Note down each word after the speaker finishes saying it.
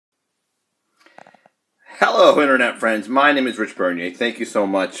Hello, Internet friends. My name is Rich Bernier. Thank you so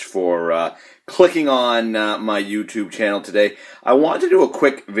much for clicking on my YouTube channel today. I wanted to do a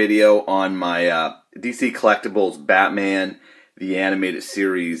quick video on my DC Collectibles Batman the Animated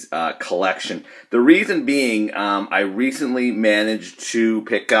Series collection. The reason being, I recently managed to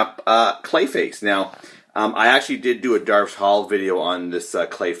pick up Clayface. Now, I actually did do a Darth Hall video on this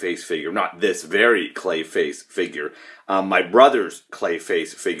Clayface figure. Not this very Clayface figure. My brother's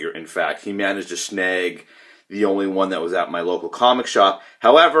Clayface figure, in fact. He managed to snag the only one that was at my local comic shop.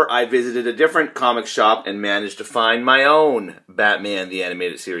 However, I visited a different comic shop and managed to find my own Batman the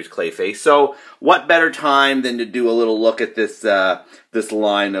Animated Series Clayface. So, what better time than to do a little look at this this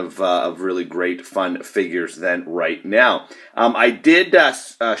line of really great, fun figures than right now. I did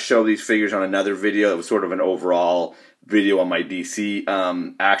show these figures on another video. It was sort of an overall video on my DC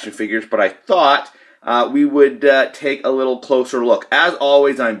action figures, but I thought we would take a little closer look. As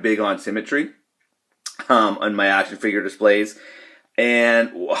always, I'm big on symmetry on my action figure displays. And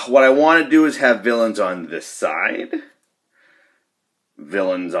what I want to do is have villains on this side,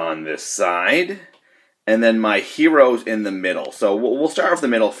 villains on this side, and then my heroes in the middle. So we'll start with the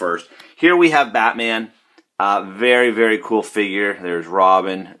middle first. Here we have Batman. Very, very cool figure. There's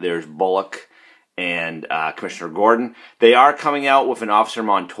Robin, there's Bullock, and Commissioner Gordon. They are coming out with an Officer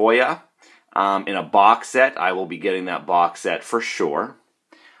Montoya in a box set. I will be getting that box set for sure.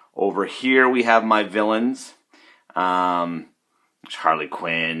 Over here we have my villains. Harley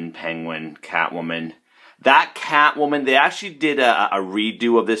Quinn, Penguin, Catwoman. That Catwoman, they actually did a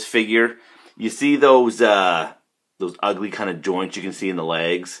redo of this figure. You see those ugly kind of joints you can see in the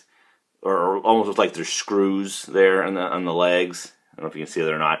legs? Or almost look like there's screws there on the legs. I don't know if you can see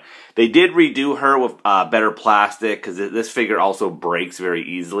that or not. They did redo her with better plastic because this figure also breaks very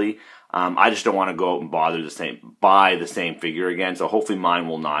easily. I just don't want to go out and buy the same figure again, so hopefully mine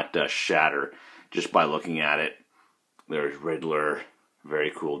will not shatter just by looking at it. There's Riddler,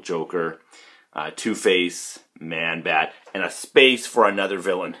 very cool Joker, Two-Face, Man-Bat, and a space for another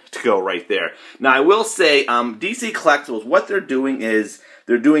villain to go right there. Now, I will say, DC Collectibles, what they're doing is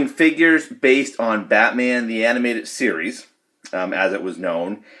they're doing figures based on Batman the Animated Series, as it was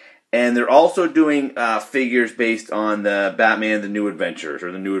known. And they're also doing figures based on the Batman the New Adventures,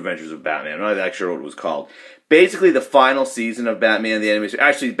 or the New Adventures of Batman. I'm not actually sure what it was called. Basically, the final season of Batman the Animated Series.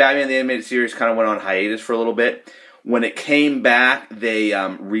 Actually, Batman the Animated Series kind of went on hiatus for a little bit. When it came back, they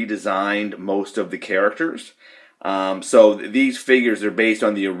redesigned most of the characters. So these figures are based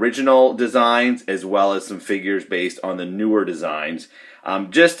on the original designs, as well as some figures based on the newer designs.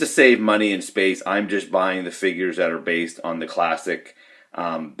 Just to save money and space, I'm just buying the figures that are based on the classic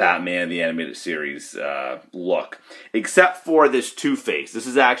Batman the Animated Series look, except for this Two-Face. This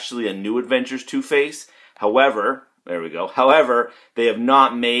is actually a New Adventures Two-Face. However, there we go. However, they have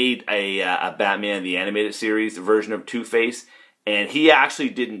not made a Batman the Animated Series version of Two-Face, and he actually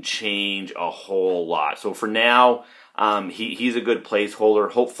didn't change a whole lot. So for now, he's a good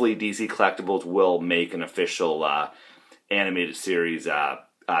placeholder. Hopefully, DC Collectibles will make an official animated series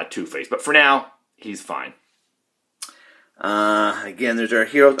Two-Face, but for now, he's fine. Again, there's our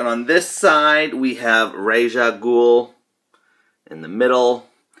heroes. And on this side, we have Ra's al Ghul. In the middle,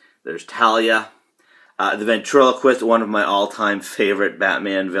 there's Talia. The Ventriloquist, one of my all-time favorite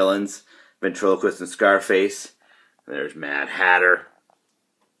Batman villains. Ventriloquist and Scarface. There's Mad Hatter.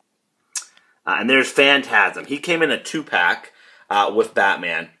 And there's Phantasm. He came in a 2-pack with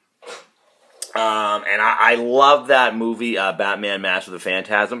Batman. And I love that movie, Batman Master of the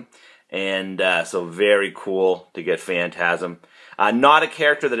Phantasm. And so very cool to get Phantasm. Not a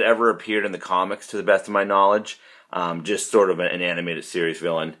character that ever appeared in the comics, to the best of my knowledge. Just sort of an animated series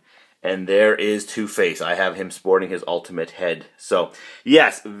villain. And there is Two-Face. I have him sporting his ultimate head. So,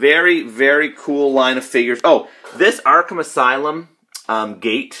 yes, very, very cool line of figures. Oh, this Arkham Asylum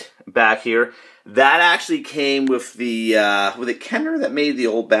gate back here, that actually came with the, was it Kenner that made the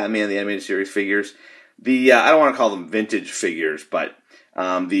old Batman the Animated Series figures? The, I don't want to call them vintage figures, but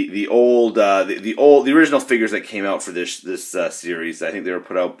the original figures that came out for this series, I think they were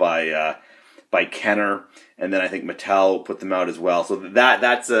put out by Kenner, and then I think Mattel put them out as well. So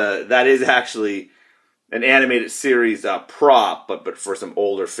that is actually an animated series prop, but for some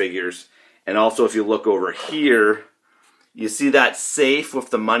older figures. And also, if you look over here, you see that safe with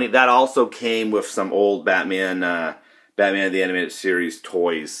the money. That also came with some old Batman the Animated Series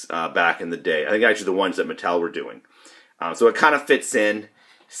toys back in the day. I think actually the ones that Mattel were doing. So it kind of fits in.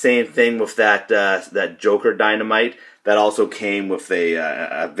 Same thing with that Joker Dynamite. That also came with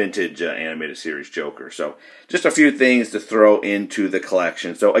a vintage animated series Joker. So just a few things to throw into the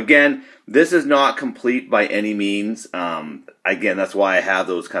collection. So again, this is not complete by any means. Again, that's why I have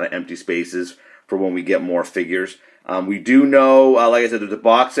those kind of empty spaces for when we get more figures. We do know, like I said, there's a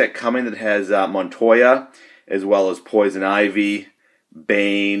box set coming that has Montoya, as well as Poison Ivy,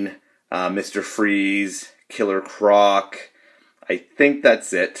 Bane, Mr. Freeze, Killer Croc. I think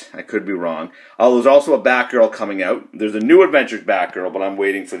that's it. I could be wrong. There's also a Batgirl coming out. There's a New Adventures Batgirl, but I'm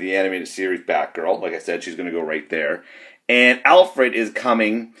waiting for the animated series Batgirl. Like I said, she's going to go right there. And Alfred is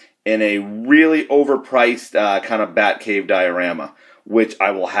coming in a really overpriced kind of Batcave diorama, which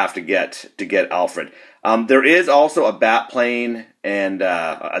I will have to get Alfred. There is also a Batplane and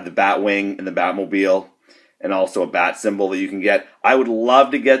the Batwing and the Batmobile, and also a bat symbol that you can get. I would love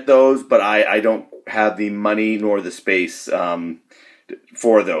to get those, but I don't have the money nor the space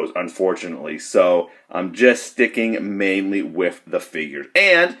for those, unfortunately. So I'm just sticking mainly with the figures.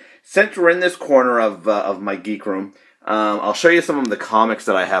 And since we're in this corner of my geek room, I'll show you some of the comics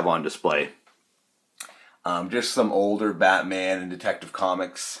that I have on display. Just some older Batman and Detective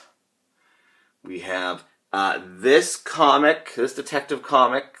Comics. We have this comic, this Detective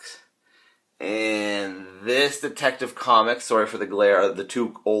Comics, and this Detective Comics. Sorry for the glare. The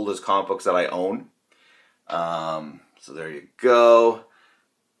two oldest comic books that I own. So there you go.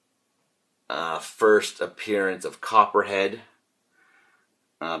 First appearance of Copperhead.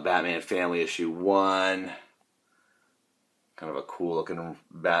 Batman Family issue 1. Kind of a cool looking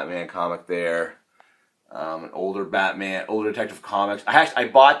Batman comic there. An older Batman, older Detective Comics. I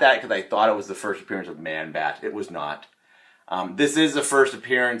bought that because I thought it was the first appearance of Man-Bat. It was not. This is the first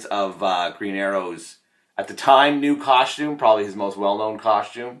appearance of Green Arrow's, at the time, new costume. Probably his most well-known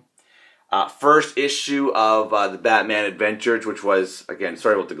costume. First issue of the Batman Adventures, which was, again,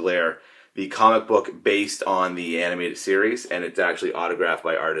 sorry about the glare, the comic book based on the animated series, and it's actually autographed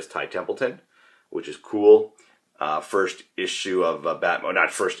by artist Ty Templeton, which is cool. First issue of Batman, well,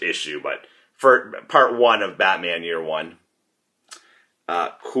 not first issue, but for part 1 of Batman Year 1.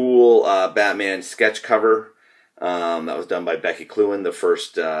 Cool Batman sketch cover that was done by Becky Clewin, the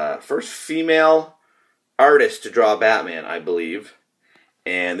first female artist to draw Batman, I believe.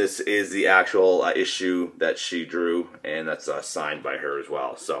 And this is the actual issue that she drew, and that's signed by her as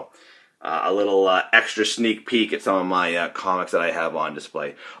well. So a little extra sneak peek at some of my comics that I have on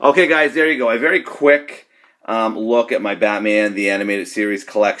display. Okay, guys, there you go. A very quick look at my Batman the Animated Series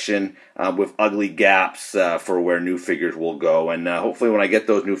collection with ugly gaps for where new figures will go. And hopefully when I get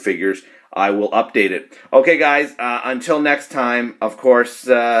those new figures, I will update it. Okay, guys, until next time, of course,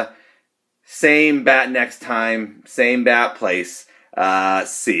 same bat next time, same bat place.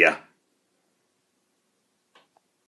 See ya.